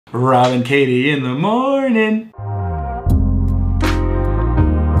Rob and Katie in the morning.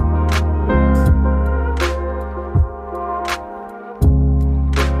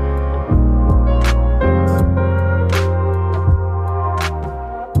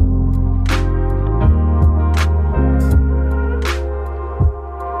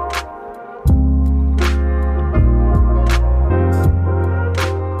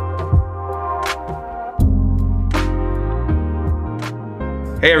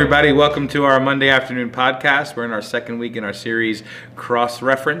 Hey everybody, welcome to our Monday afternoon podcast. We're in our second week in our series Cross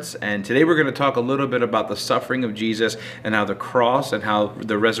Reference, and today we're going to talk a little bit about the suffering of Jesus and how the cross and how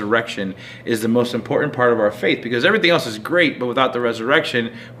the resurrection is the most important part of our faith, because everything else is great, but without the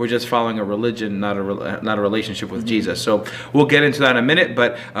resurrection, we're just following a religion, not a relationship with Jesus. So we'll get into that in a minute,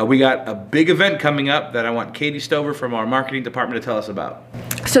 but we got a big event coming up that I want Katie Stover from our marketing department to tell us about.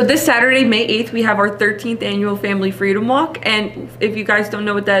 So this Saturday, May 8th, we have our 13th annual Family Freedom Walk, and if you guys don't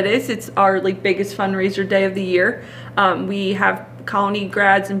know what that is, it's our biggest fundraiser day of the year. We have Colony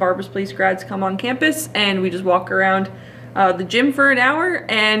grads and Barbers Place grads come on campus, and we just walk around the gym for an hour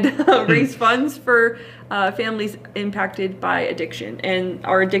and raise funds for families impacted by addiction. And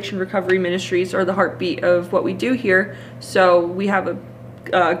our addiction recovery ministries are the heartbeat of what we do here. So we have a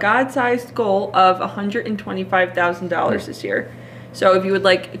God-sized goal of $125,000 this year. So if you would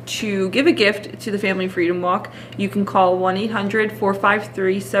like to give a gift to the Family Freedom Walk, you can call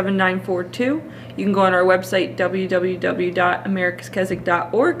 1-800-453-7942. You can go on our website,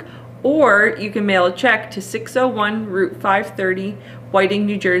 www.americaskeswick.org, or you can mail a check to 601 Route 530, Whiting,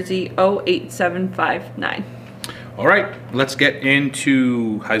 New Jersey, 08759. All right, let's get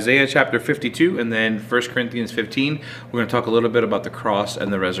into Isaiah chapter 52 and then 1 Corinthians 15. We're going to talk a little bit about the cross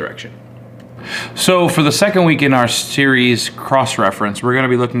and the resurrection. So for the second week in our series Cross-Reference, we're going to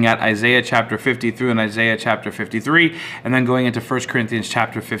be looking at Isaiah chapter 52 and Isaiah chapter 53, and then going into 1 Corinthians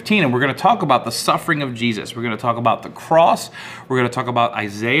chapter 15. And we're going to talk about the suffering of Jesus. We're going to talk about the cross. We're going to talk about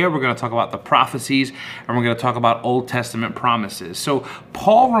Isaiah. We're going to talk about the prophecies, and we're going to talk about Old Testament promises. So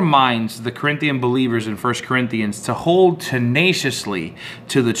Paul reminds the Corinthian believers in 1 Corinthians to hold tenaciously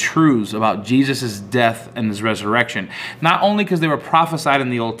to the truths about Jesus' death and his resurrection. Not only because they were prophesied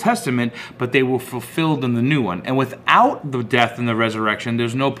in the Old Testament, but they were fulfilled in the new one. And without the death and the resurrection,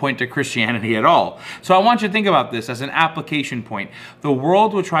 there's no point to Christianity at all. So I want you to think about this as an application point. The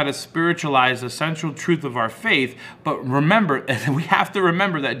world will try to spiritualize the central truth of our faith, but remember, we have to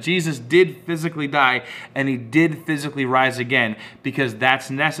remember that Jesus did physically die and he did physically rise again, because that's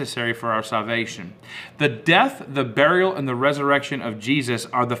necessary for our salvation. The death, the burial, and the resurrection of Jesus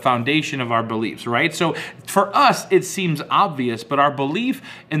are the foundation of our beliefs, right? So for us, it seems obvious, but our belief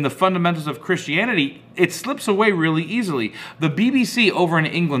in the fundamentals of Christianity, it slips away really easily. The BBC over in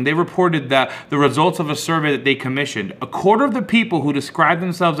England, they reported that the results of a survey that they commissioned. A quarter of the people who describe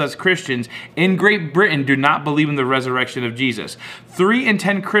themselves as Christians in Great Britain do not believe in the resurrection of Jesus. 3 in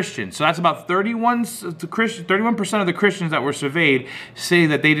 10 Christians, so that's about 31% of the Christians that were surveyed, say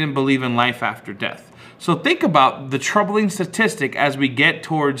that they didn't believe in life after death. So think about the troubling statistic as we get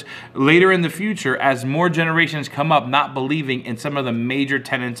towards later in the future, as more generations come up not believing in some of the major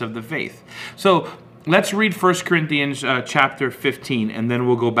tenets of the faith. So let's read 1 Corinthians chapter 15, and then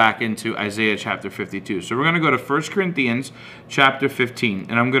we'll go back into Isaiah chapter 52. So we're going to go to 1 Corinthians chapter 15,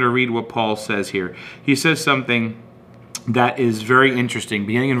 and I'm going to read what Paul says here. He says something that is very interesting,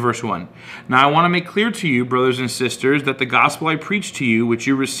 beginning in verse 1. Now I want to make clear to you, brothers and sisters, that the gospel I preached to you, which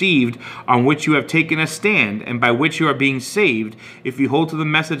you received, on which you have taken a stand, and by which you are being saved, if you hold to the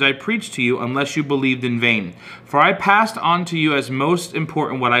message I preached to you, unless you believed in vain. For I passed on to you as most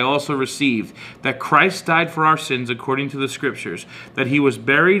important what I also received, that Christ died for our sins according to the Scriptures, that he was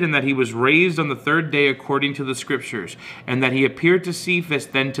buried, and that he was raised on the third day according to the Scriptures, and that he appeared to Cephas,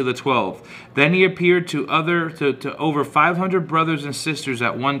 then to the 12. Then he appeared to over 500 brothers and sisters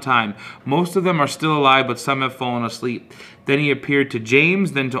at one time. Most of them are still alive, but some have fallen asleep. Then he appeared to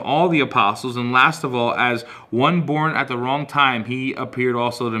James, then to all the apostles, and last of all, as one born at the wrong time, he appeared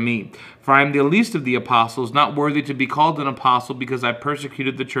also to me. For I am the least of the apostles, not worthy to be called an apostle, because I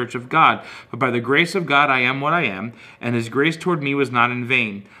persecuted the church of God. But by the grace of God I am what I am, and his grace toward me was not in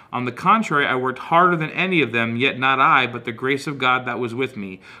vain. On the contrary, I worked harder than any of them, yet not I, but the grace of God that was with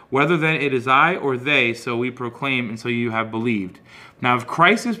me. Whether then it is I or they, so we proclaim, and so you have believed. Now, if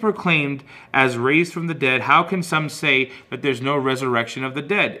Christ is proclaimed as raised from the dead, how can some say that there's no resurrection of the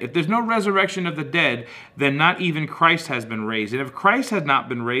dead? If there's no resurrection of the dead, then not even Christ has been raised. And if Christ has not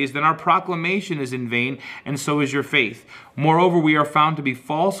been raised, then our proclamation is in vain, and so is your faith. Moreover, we are found to be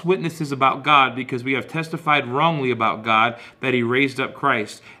false witnesses about God, because we have testified wrongly about God that he raised up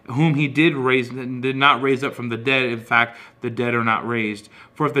Christ, whom he did not raise up from the dead. In fact, the dead are not raised.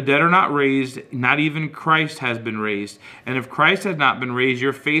 For if the dead are not raised, not even Christ has been raised. And if Christ has not been raised,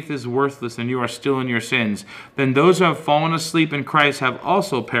 your faith is worthless and you are still in your sins. Then those who have fallen asleep in Christ have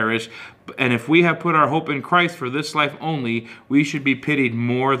also perished. And if we have put our hope in Christ for this life only, we should be pitied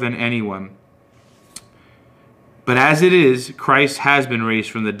more than anyone. But as it is, Christ has been raised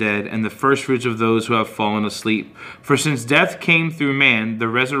from the dead, and the firstfruits of those who have fallen asleep. For since death came through man, the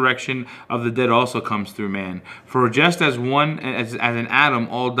resurrection of the dead also comes through man. For just as an Adam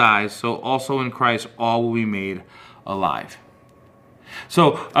all dies, so also in Christ all will be made alive.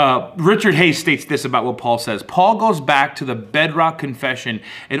 So Richard Hayes states this about what Paul says. Paul goes back to the bedrock confession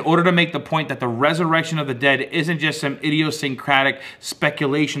in order to make the point that the resurrection of the dead isn't just some idiosyncratic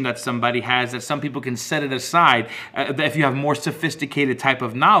speculation that somebody has, that some people can set it aside if you have more sophisticated type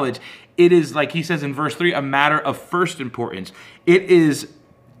of knowledge. It is, like he says in verse 3, a matter of first importance. It is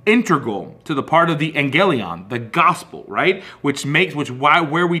integral to the part of the Evangelion, the gospel, right?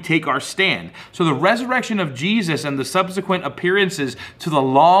 Where we take our stand. So the resurrection of Jesus and the subsequent appearances to the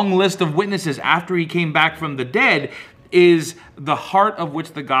long list of witnesses after he came back from the dead is the heart of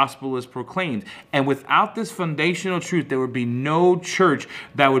which the gospel is proclaimed. And without this foundational truth, there would be no church,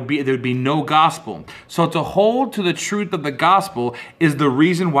 there would be no gospel. So to hold to the truth of the gospel is the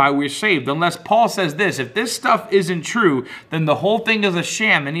reason why we're saved. Unless Paul says this, if this stuff isn't true, then the whole thing is a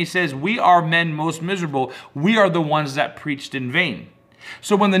sham. And he says, we are men most miserable. We are the ones that preached in vain.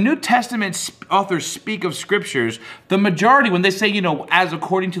 So when the New Testament authors speak of scriptures, the majority, when they say, as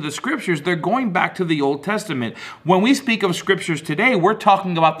according to the scriptures, they're going back to the Old Testament. When we speak of scriptures today, we're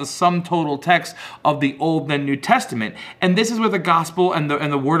talking about the sum total text of the Old and New Testament. And this is where the gospel and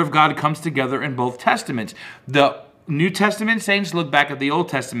the word of God comes together in both testaments. The New Testament saints look back at the Old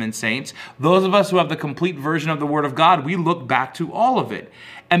Testament saints. Those of us who have the complete version of the Word of God, we look back to all of it.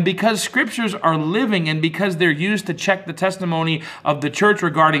 And because scriptures are living and because they're used to check the testimony of the church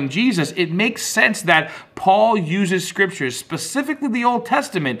regarding Jesus, it makes sense that Paul uses scriptures, specifically the Old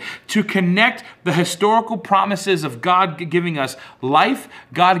Testament, to connect the historical promises of God giving us life,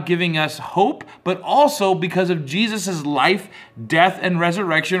 God giving us hope, but also because of Jesus' life, death, and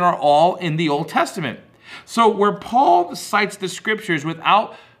resurrection are all in the Old Testament. So where Paul cites the scriptures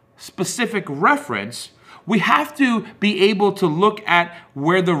without specific reference, we have to be able to look at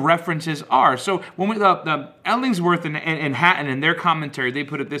where the references are. So when the Ellingsworth and Hatton in their commentary, they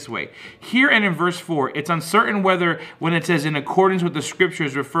put it this way. Here and in verse 4, it's uncertain whether when it says in accordance with the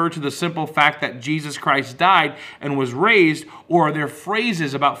scriptures refer to the simple fact that Jesus Christ died and was raised, or are there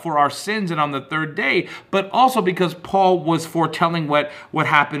phrases about for our sins and on the third day, but also because Paul was foretelling what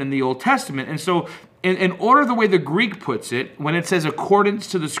happened in the Old Testament. And so in order, the way the Greek puts it, when it says accordance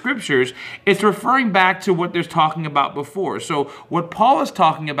to the scriptures, it's referring back to what they're talking about before. So what Paul is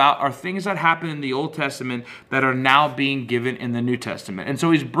talking about are things that happened in the Old Testament that are now being given in the New Testament. And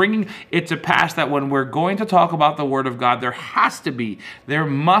so he's bringing it to pass that when we're going to talk about the Word of God, there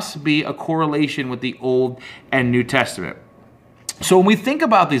must be a correlation with the Old and New Testament. So when we think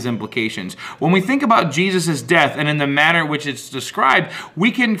about these implications, when we think about Jesus' death and in the manner in which it's described, we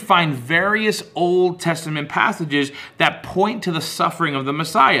can find various Old Testament passages that point to the suffering of the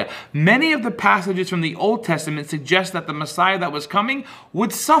Messiah. Many of the passages from the Old Testament suggest that the Messiah that was coming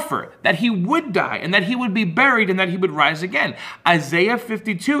would suffer, that he would die, and that he would be buried, and that he would rise again. Isaiah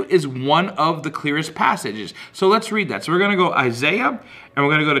 52 is one of the clearest passages. So let's read that. So we're going to go Isaiah, and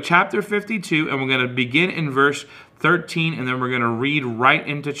we're going to go to chapter 52, and we're going to begin in verse 13, and then we're going to read right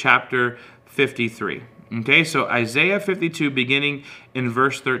into chapter 53. Okay, so Isaiah 52, beginning in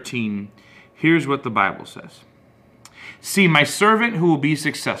verse 13. Here's what the Bible says. See, my servant who will be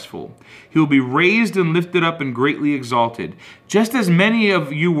successful. He will be raised and lifted up and greatly exalted. Just as many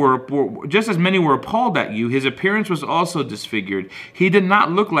were appalled at you, his appearance was also disfigured. He did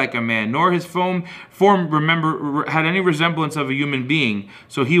not look like a man, nor his form had any resemblance of a human being.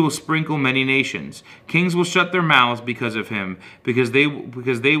 So he will sprinkle many nations. Kings will shut their mouths because of him, because they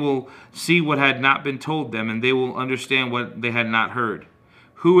will see what had not been told them, and they will understand what they had not heard.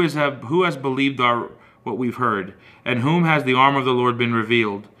 Who has believed what we've heard, and whom has the arm of the Lord been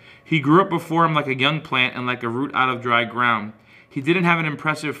revealed? He grew up before him like a young plant and like a root out of dry ground. He didn't have an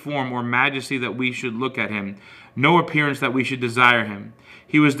impressive form or majesty that we should look at him, no appearance that we should desire him.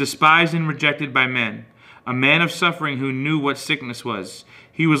 He was despised and rejected by men, a man of suffering who knew what sickness was.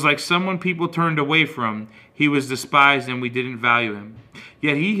 He was like someone people turned away from. He was despised and we didn't value him.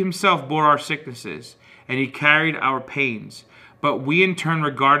 Yet he himself bore our sicknesses, and he carried our pains. But we in turn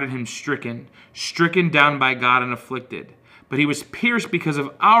regarded him stricken down by God and afflicted. But he was pierced because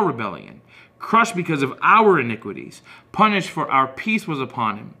of our rebellion, crushed because of our iniquities. Punished for our peace was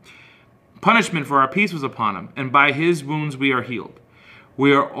upon him. Punishment for our peace was upon him, and by his wounds we are healed.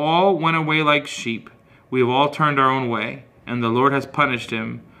 We are all went away like sheep. We have all turned our own way, and the Lord has punished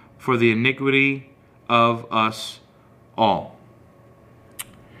him for the iniquity of us all.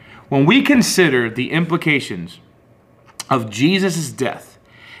 When we consider the implications of Jesus' death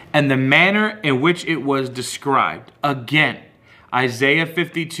and the manner in which it was described, again, Isaiah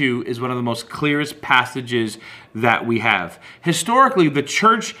 52 is one of the most clearest passages that we have. Historically, the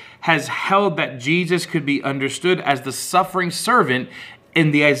church has held that Jesus could be understood as the suffering servant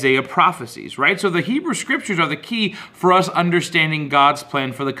in the Isaiah prophecies, right? So the Hebrew scriptures are the key for us understanding God's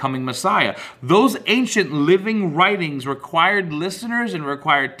plan for the coming Messiah. Those ancient living writings required listeners and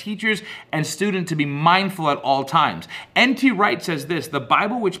required teachers and students to be mindful at all times. N.T. Wright says this: the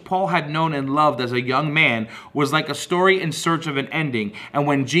Bible which Paul had known and loved as a young man was like a story in search of an ending. And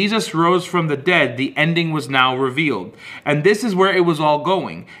when Jesus rose from the dead, the ending was now revealed. And this is where it was all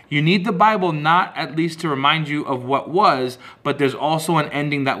going. You need the Bible not at least to remind you of what was, but there's also an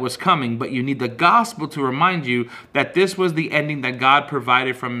ending that was coming, but you need the gospel to remind you that this was the ending that God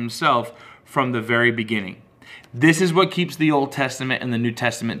provided from himself from the very beginning. This is what keeps the Old Testament and the New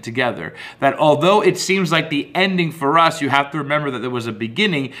Testament together. That although it seems like the ending for us, you have to remember that there was a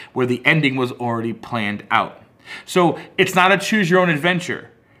beginning where the ending was already planned out. So it's not a choose your own adventure.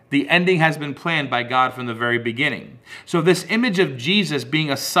 The ending has been planned by God from the very beginning. So this image of Jesus being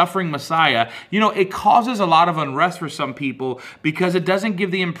a suffering Messiah, it causes a lot of unrest for some people because it doesn't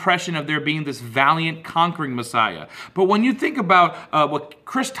give the impression of there being this valiant, conquering Messiah. But when you think about what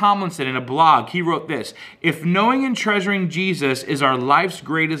Chris Tomlinson in a blog, he wrote this: if knowing and treasuring Jesus is our life's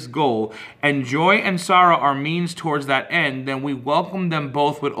greatest goal, and joy and sorrow are means towards that end, then we welcome them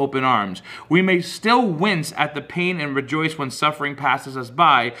both with open arms. We may still wince at the pain and rejoice when suffering passes us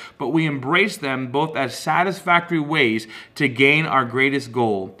by, but we embrace them both as satisfactory ways to gain our greatest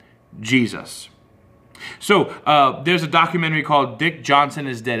goal, Jesus. So there's a documentary called Dick Johnson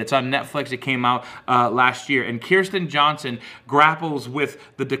is Dead. It's on Netflix. It came out last year. And Kirsten Johnson grapples with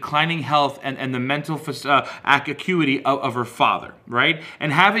the declining health and the mental acuity of her father, right?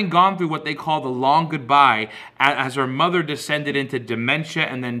 And having gone through what they call the long goodbye, as her mother descended into dementia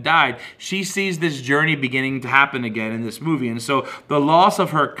and then died, she sees this journey beginning to happen again in this movie. And so the loss of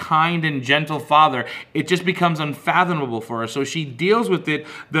her kind and gentle father, it just becomes unfathomable for her. So she deals with it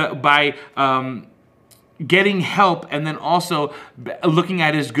by getting help and then also looking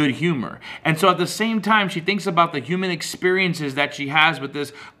at his good humor. And so at the same time, she thinks about the human experiences that she has with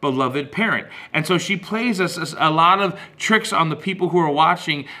this beloved parent. And so she plays a lot of tricks on the people who are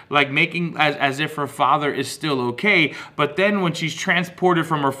watching, like making as if her father is still okay. But then when she's transported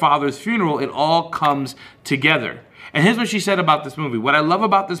from her father's funeral, it all comes together. And here's what she said about this movie: what I love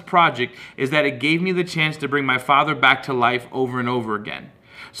about this project is that it gave me the chance to bring my father back to life over and over again.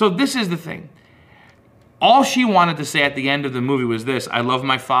 So this is the thing. All she wanted to say at the end of the movie was this: I love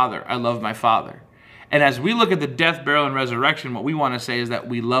my father. I love my father. And as we look at the death, burial, and resurrection, what we want to say is that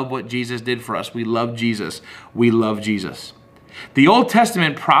we love what Jesus did for us. We love Jesus. We love Jesus. The Old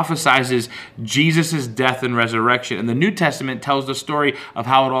Testament prophesizes Jesus' death and resurrection, and the New Testament tells the story of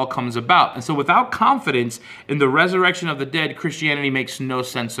how it all comes about. And so without confidence in the resurrection of the dead, Christianity makes no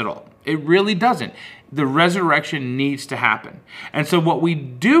sense at all. It really doesn't. The resurrection needs to happen. And so what we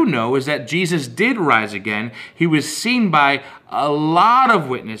do know is that Jesus did rise again. He was seen by a lot of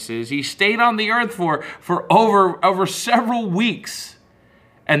witnesses. He stayed on the earth for over several weeks,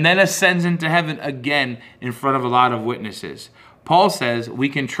 and then ascends into heaven again in front of a lot of witnesses. Paul says we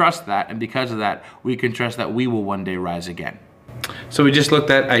can trust that, and because of that, we can trust that we will one day rise again. So we just looked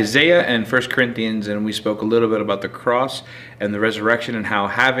at Isaiah and 1 Corinthians, and we spoke a little bit about the cross and the resurrection and how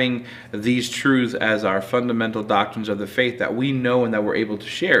having these truths as our fundamental doctrines of the faith that we know and that we're able to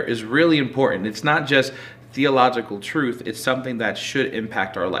share is really important. It's not just theological truth, it's something that should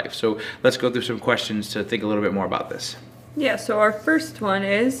impact our life. So let's go through some questions to think a little bit more about this. Yeah, so our first one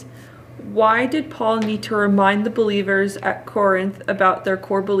is, why did Paul need to remind the believers at Corinth about their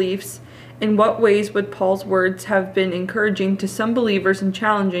core beliefs? In what ways would Paul's words have been encouraging to some believers and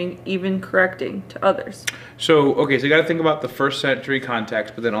challenging, even correcting, to others? So you got to think about the first century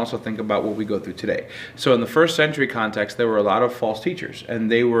context, but then also think about what we go through today. So in the first century context, there were a lot of false teachers,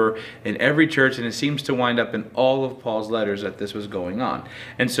 and they were in every church, and it seems to wind up in all of Paul's letters that this was going on.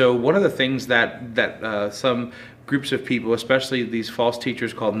 And so one of the things that some groups of people, especially these false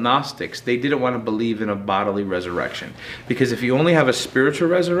teachers called Gnostics, they didn't want to believe in a bodily resurrection. Because if you only have a spiritual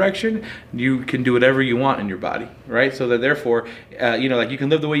resurrection, you can do whatever you want in your body, right? So that therefore, you can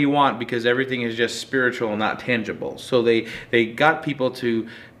live the way you want because everything is just spiritual and not tangible. So they got people to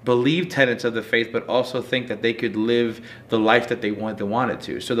believe tenets of the faith, but also think that they could live the life that they wanted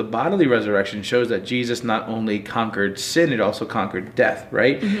to. So the bodily resurrection shows that Jesus not only conquered sin, it also conquered death,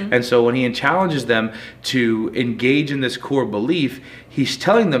 right? And so when he challenges them to engage in this core belief, he's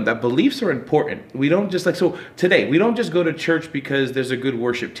telling them that beliefs are important. We don't just so today, we don't just go to church because there's a good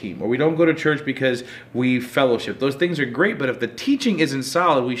worship team, or we don't go to church because we fellowship. Those things are great, but if the teaching isn't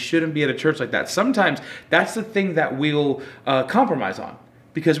solid, we shouldn't be at a church like that. Sometimes that's the thing that we'll compromise on,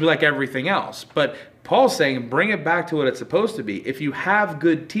 because we like everything else. But Paul's saying, bring it back to what it's supposed to be. If you have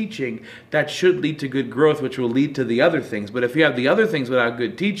good teaching, that should lead to good growth, which will lead to the other things. But if you have the other things without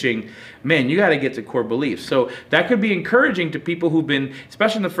good teaching, man, you got to get to core beliefs. So that could be encouraging to people who've been,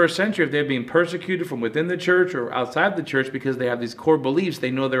 especially in the first century, if they're being persecuted from within the church or outside the church because they have these core beliefs,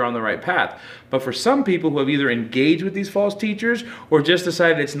 they know they're on the right path. But for some people who have either engaged with these false teachers or just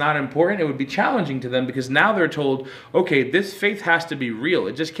decided it's not important, it would be challenging to them, because now they're told, okay, this faith has to be real.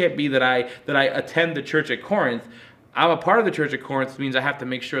 It just can't be that I attend the church at Corinth. I'm a part of the church at Corinth, means I have to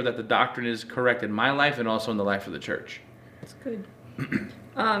make sure that the doctrine is correct in my life and also in the life of the church. That's good.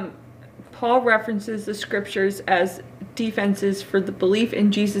 Paul references the scriptures as defenses for the belief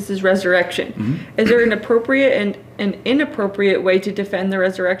in Jesus' resurrection. Is there an appropriate and an inappropriate way to defend the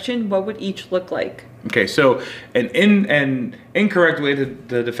resurrection? What would each look like? Okay, so an incorrect way to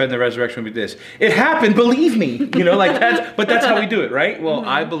defend the resurrection would be this: it happened, believe me. But that's how we do it, right? Well,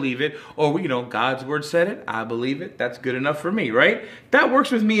 I believe it, or God's word said it, I believe it, that's good enough for me, right? That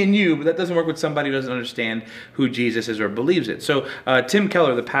works with me and you, but that doesn't work with somebody who doesn't understand who Jesus is or believes it. So Tim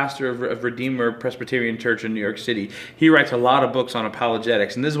Keller, the pastor of Redeemer Presbyterian Church in New York City, he writes a lot of books on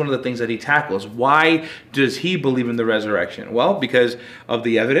apologetics, and this is one of the things that he tackles. Why does he believe in the resurrection? Well, because of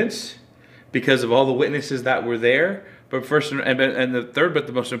the evidence, because of all the witnesses that were there, but first and the third, but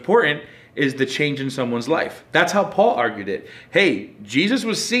the most important, is the change in someone's life. That's how Paul argued it. Hey, Jesus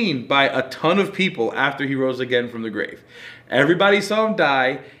was seen by a ton of people after he rose again from the grave. Everybody saw him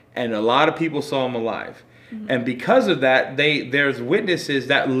die, and a lot of people saw him alive. And because of that, there's witnesses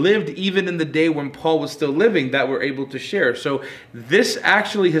that lived even in the day when Paul was still living that were able to share. So this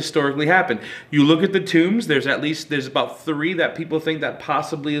actually historically happened. You look at the tombs, there's about 3 that people think that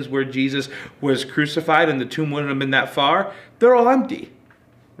possibly is where Jesus was crucified, and the tomb wouldn't have been that far. They're all empty,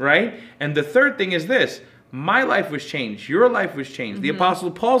 right? And the third thing is this: my life was changed. Your life was changed. The Apostle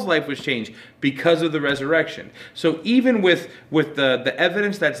Paul's life was changed because of the resurrection. So even with the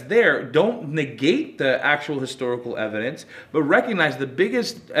evidence that's there, don't negate the actual historical evidence, but recognize the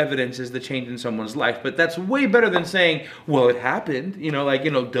biggest evidence is the change in someone's life. But that's way better than saying, well, it happened,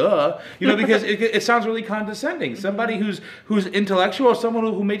 duh. Because it sounds really condescending. Somebody who's intellectual, someone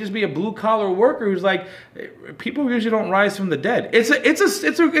who may just be a blue-collar worker who's like, people usually don't rise from the dead. It's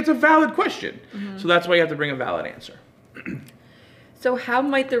a valid question. So that's why you have to bring a valid answer. So how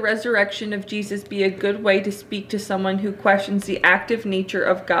might the resurrection of Jesus be a good way to speak to someone who questions the active nature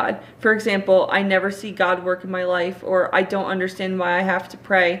of God? For example, I never see God work in my life, or I don't understand why I have to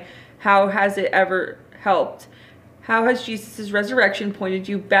pray. How has it ever helped? How has Jesus' resurrection pointed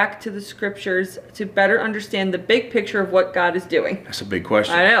you back to the scriptures to better understand the big picture of what God is doing? That's a big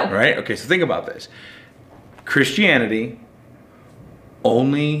question. I know. Right? Okay, so think about this. Christianity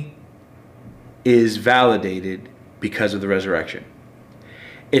only is validated because of the resurrection.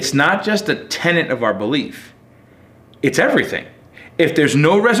 It's not just a tenet of our belief. It's everything. If there's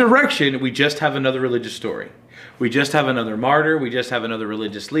no resurrection, we just have another religious story. We just have another martyr. We just have another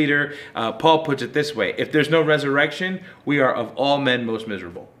religious leader. Paul puts it this way: if there's no resurrection, we are of all men most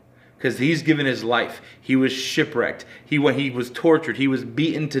miserable. Because he's given his life. He was shipwrecked. He was tortured. He was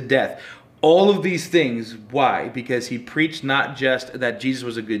beaten to death. All of these things, why? Because he preached not just that Jesus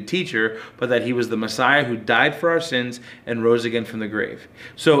was a good teacher, but that he was the Messiah who died for our sins and rose again from the grave.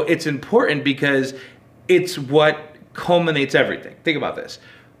 So it's important because it's what culminates everything. Think about this.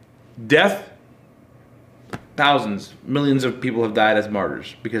 Death, thousands, millions of people have died as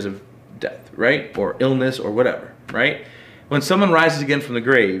martyrs because of death, right? Or illness or whatever, right? When someone rises again from the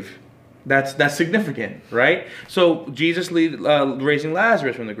grave, that's significant, right? So Jesus raising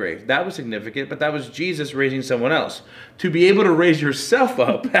Lazarus from the grave, that was significant, but that was Jesus raising someone else. To be able to raise yourself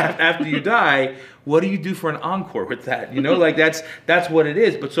up after you die, what do you do for an encore with that? That's what it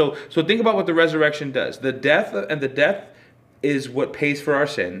is. But so think about what the resurrection does. The death is what pays for our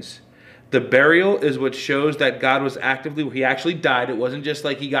sins. The burial is what shows that God was actively, he actually died. It wasn't just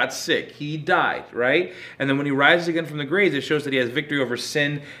like he got sick. He died, right? And then when he rises again from the grave, it shows that he has victory over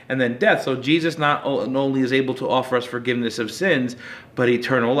sin and then death. So Jesus not only is able to offer us forgiveness of sins, but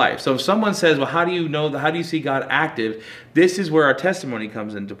eternal life. So if someone says, well, how do you see God active? This is where our testimony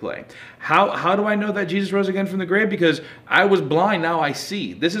comes into play. How do I know that Jesus rose again from the grave? Because I was blind, now I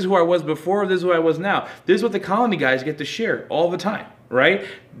see. This is who I was before, this is who I was now. This is what the Colony guys get to share all the time. Right?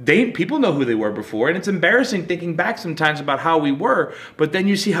 People know who they were before, and it's embarrassing thinking back sometimes about how we were, but then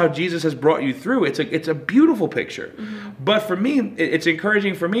you see how Jesus has brought you through. It's a beautiful picture. But for me, it's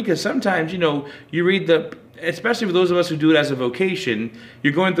encouraging for me because sometimes, you read especially for those of us who do it as a vocation,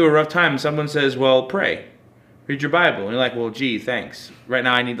 you're going through a rough time and someone says, well, pray. Read your Bible. And you're like, well, gee, thanks. Right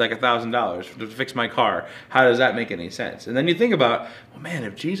now I need like $1,000 to fix my car. How does that make any sense? And then you think about, well, man,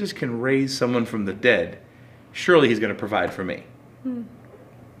 if Jesus can raise someone from the dead, surely he's going to provide for me. You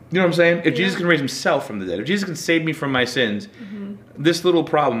know what I'm saying? If Jesus can raise himself from the dead, if Jesus can save me from my sins, this little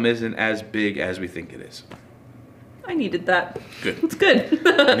problem isn't as big as we think it is. I needed that. Good. It's good.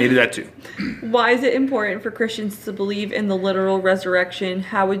 I needed that too. Why is it important for Christians to believe in the literal resurrection?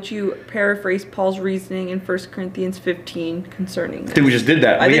 How would you paraphrase Paul's reasoning in 1 Corinthians 15 concerning this? I think we just did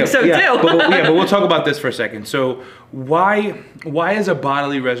that. I think so too. but we'll talk about this for a second. So why is a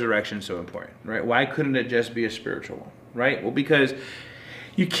bodily resurrection so important, right? Why couldn't it just be a spiritual one, right? Well, because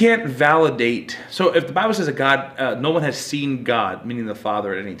you can't validate. So if the Bible says that God, no one has seen God, meaning the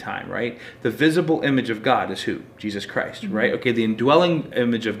Father at any time, right? The visible image of God is who? Jesus Christ, right? Okay, the indwelling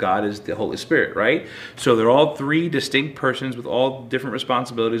image of God is the Holy Spirit, right? So they're all three distinct persons with all different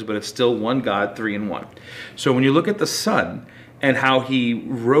responsibilities, but it's still one God, three in one. So when you look at the Son and how he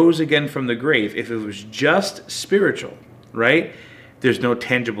rose again from the grave, if it was just spiritual, right? There's no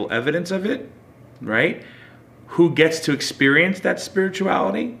tangible evidence of it, right? Who gets to experience that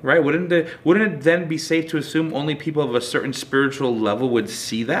spirituality, right? Wouldn't it then be safe to assume only people of a certain spiritual level would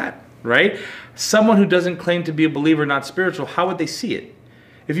see that, right? Someone who doesn't claim to be a believer, not spiritual, how would they see it?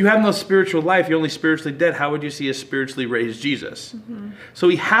 If you have no spiritual life, you're only spiritually dead, how would you see a spiritually raised Jesus? So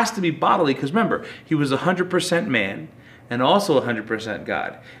he has to be bodily, because remember, he was 100% man and also 100%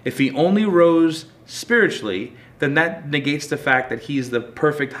 God. If he only rose spiritually, then that negates the fact that he's the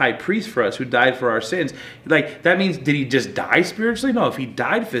perfect high priest for us who died for our sins. Like, that means, did he just die spiritually? No, if he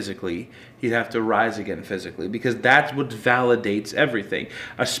died physically, he'd have to rise again physically, because that's what validates everything.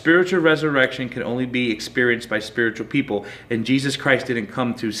 A spiritual resurrection can only be experienced by spiritual people, and Jesus Christ didn't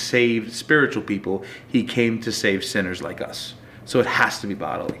come to save spiritual people. He came to save sinners like us. So it has to be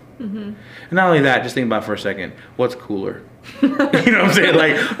bodily. And not only that, just think about it for a second, what's cooler? You know what I'm saying?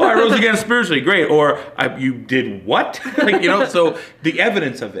 Like, oh, I rose again spiritually, great. Or you did what? Like, so the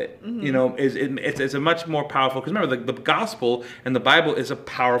evidence of it, it's a much more powerful, because remember, the gospel and the Bible is a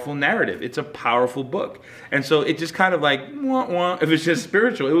powerful narrative. It's a powerful book. And so it just kind of like, if it's just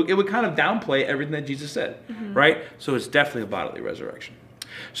spiritual, it would kind of downplay everything that Jesus said, right? So it's definitely a bodily resurrection.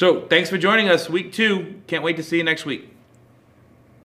 So thanks for joining us, week 2. Can't wait to see you next week.